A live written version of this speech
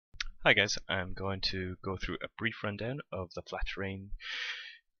Hi guys, I'm going to go through a brief rundown of the flat terrain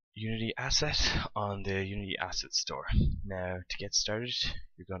Unity asset on the Unity Asset Store. Now, to get started,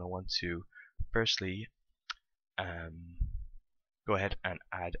 you're going to want to firstly go ahead and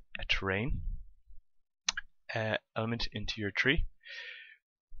add a terrain element into your tree.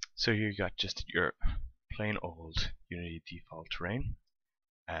 So here you got just your plain old Unity default terrain.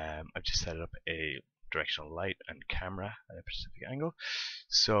 I've just set up a directional light and camera at a specific angle.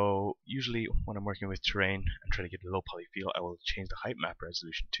 So usually when I'm working with terrain and trying to get a low poly feel, I will change the height map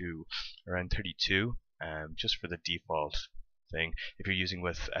resolution to around 32, just for the default thing. If you're using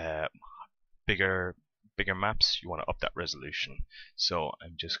with bigger maps, you want to up that resolution. So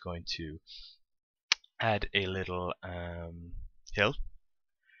I'm just going to add a little hill.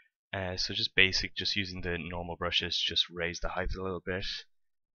 So just basic, just using the normal brushes, just raise the height a little bit,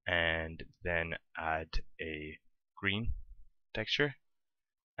 and then add a green texture,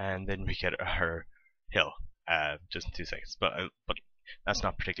 and then we get our hill just in 2 seconds. But that's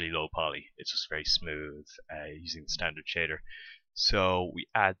not particularly low poly, it's just very smooth using the standard shader. So we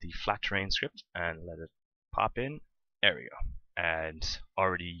add the flat terrain script and let it pop in. There we go, and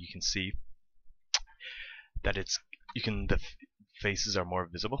already you can see that the faces are more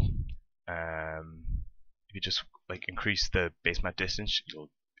visible. If you just increase the base map distance,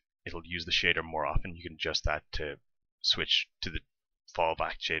 it'll use the shader more often. You can adjust that to switch to the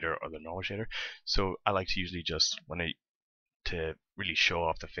fallback shader or the normal shader. So I like to usually just, to really show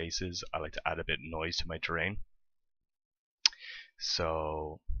off the faces, I like to add a bit of noise to my terrain.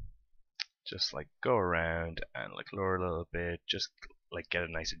 So just go around and lower a little bit, just get it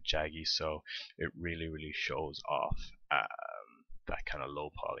nice and jaggy, so it really shows off that kind of low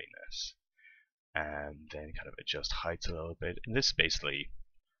polyness. And then kind of adjust heights a little bit. And this is basically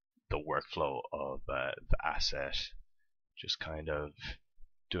the workflow of the asset, just kind of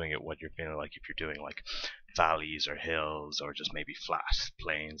doing it what you're feeling like. If you're doing valleys or hills, or just maybe flat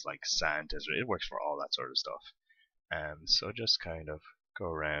plains like sand, desert, it works for all that sort of stuff. So just kind of go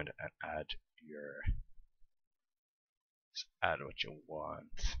around and add what you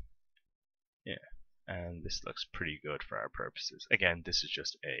want. Yeah, and this looks pretty good for our purposes. Again, this is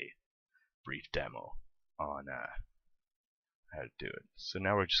just a brief demo on how to do it. So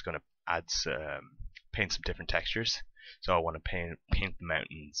now we're just going to add paint some different textures. So I want to paint the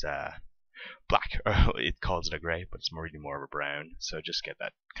mountains black, or it calls it a grey, but it's really more of a brown. So just get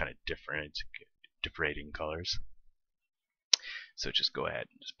that kind of differentiating colors. So just go ahead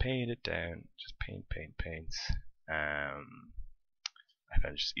and just paint it down. Just paint. I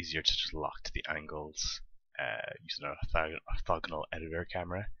find it just easier to just lock to the angles using an orthogonal editor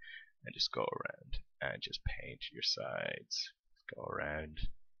camera, and just go around and just paint your sides. Go around,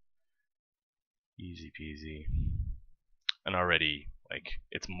 easy peasy, and already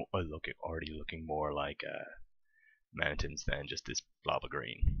it's already looking more like mountains than just this blob of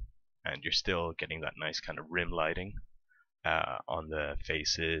green. And you're still getting that nice kind of rim lighting on the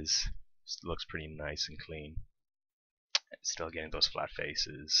faces. It looks pretty nice and clean. Still getting those flat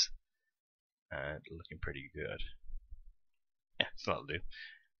faces and looking pretty good. Yeah, so that'll do.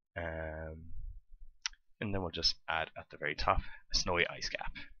 And then we'll just add at the very top a snowy ice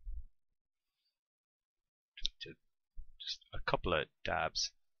cap. Just a couple of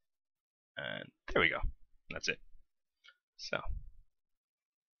dabs, and there we go. That's it. So,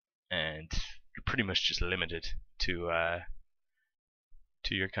 and you're pretty much just limited to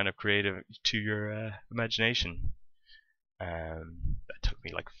your kind of to your imagination. That took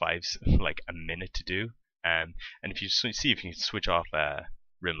me a minute to do. And if you see if you can switch off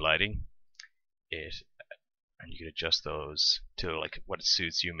rim lighting, and you can adjust those to what it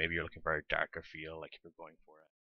suits you. Maybe you're looking for a darker feel, if you're going for